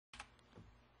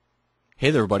Hey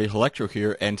there everybody, Electro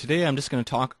here, and today I'm just going to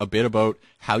talk a bit about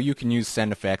how you can use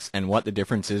send effects and what the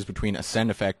difference is between a send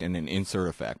effect and an insert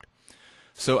effect.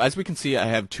 So as we can see, I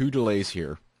have two delays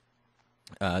here.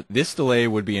 This delay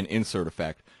would be an insert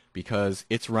effect because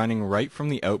it's running right from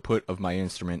the output of my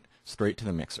instrument straight to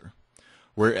the mixer.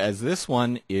 Whereas this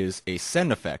one is a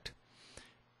send effect,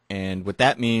 and what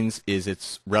that means is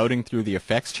it's routing through the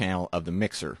effects channel of the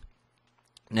mixer.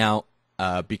 Now,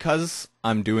 because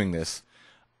I'm doing this,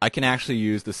 I can actually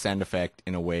use the send effect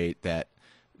in a way that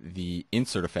the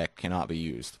insert effect cannot be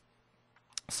used.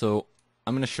 So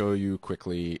I'm going to show you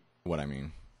quickly what I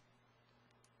mean.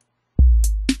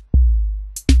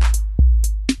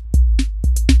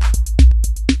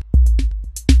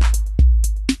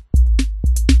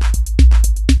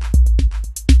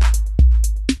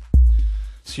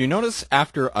 So you notice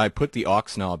after I put the aux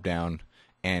knob down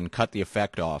and cut the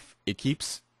effect off, it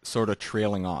keeps sort of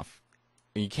trailing off.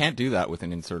 You can't do that with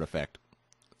an insert effect.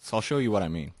 So I'll show you what I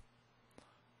mean.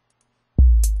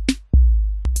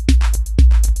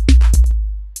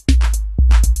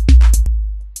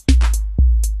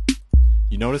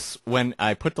 You notice when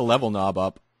I put the level knob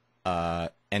up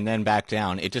and then back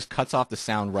down, it just cuts off the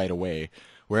sound right away.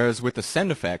 Whereas with the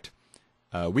send effect,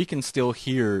 we can still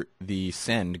hear the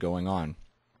send going on.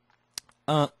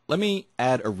 Let me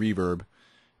add a reverb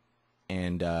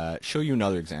and show you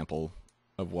another example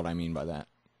of what I mean by that.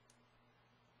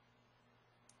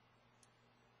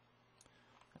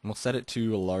 And we'll set it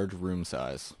to a large room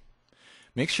size.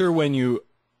 Make sure when you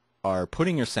are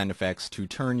putting your send effects to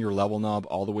turn your level knob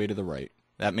all the way to the right.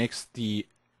 That makes the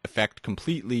effect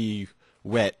completely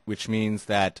wet, which means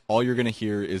that all you're going to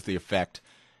hear is the effect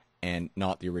and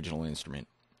not the original instrument.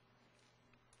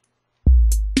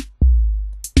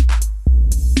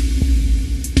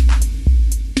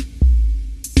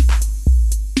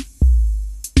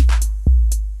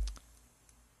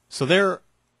 So there,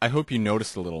 I hope you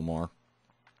noticed a little more.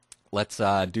 Let's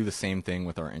do the same thing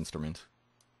with our instrument.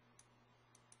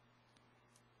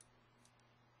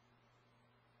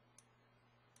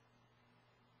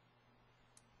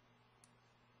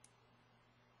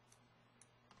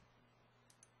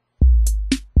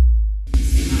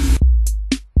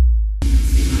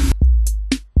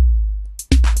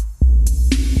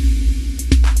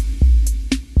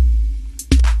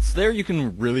 So there you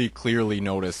can really clearly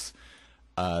notice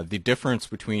the difference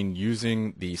between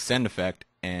using the send effect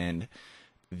and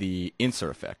the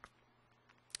insert effect.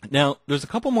 Now, there's a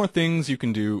couple more things you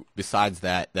can do besides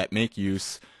that that make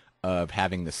use of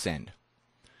having the send.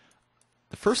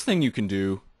 The first thing you can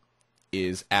do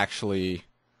is actually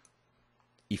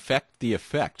effect the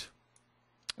effect.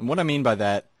 And what I mean by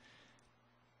that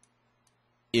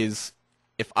is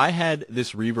if I had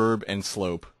this reverb and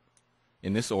slope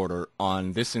in this order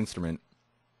on this instrument,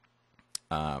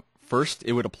 first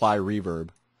it would apply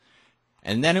reverb,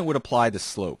 and then it would apply the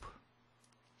slope.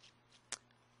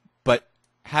 But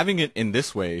having it in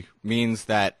this way means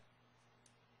that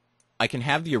I can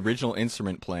have the original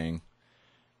instrument playing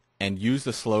and use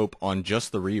the slope on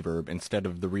just the reverb instead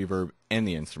of the reverb and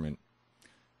the instrument.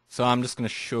 So I'm just going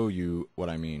to show you what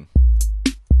I mean.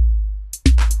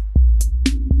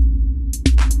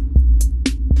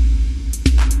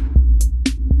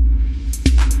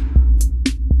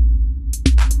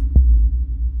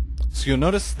 So you'll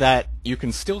notice that you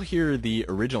can still hear the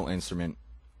original instrument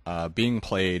being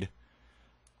played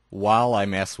while I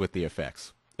mess with the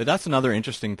effects. But that's another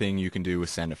interesting thing you can do with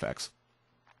send effects.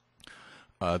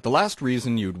 The last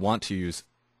reason you'd want to use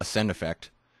a send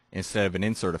effect instead of an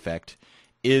insert effect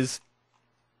is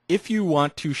if you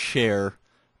want to share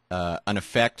an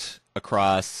effect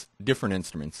across different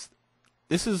instruments.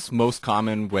 This is most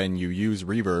common when you use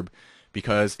reverb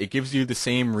because it gives you the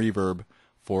same reverb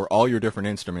for all your different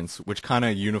instruments, which kind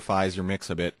of unifies your mix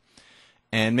a bit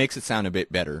and makes it sound a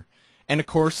bit better. And of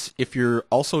course, if you're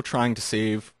also trying to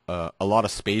save a lot of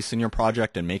space in your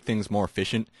project and make things more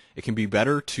efficient, it can be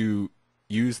better to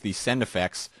use the send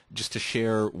effects just to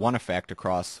share one effect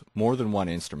across more than one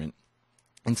instrument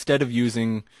instead of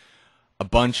using a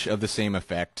bunch of the same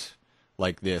effect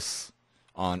like this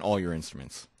on all your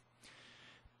instruments.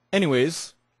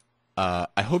 Anyways,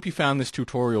 I hope you found this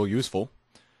tutorial useful.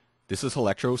 This is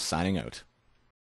Electro signing out.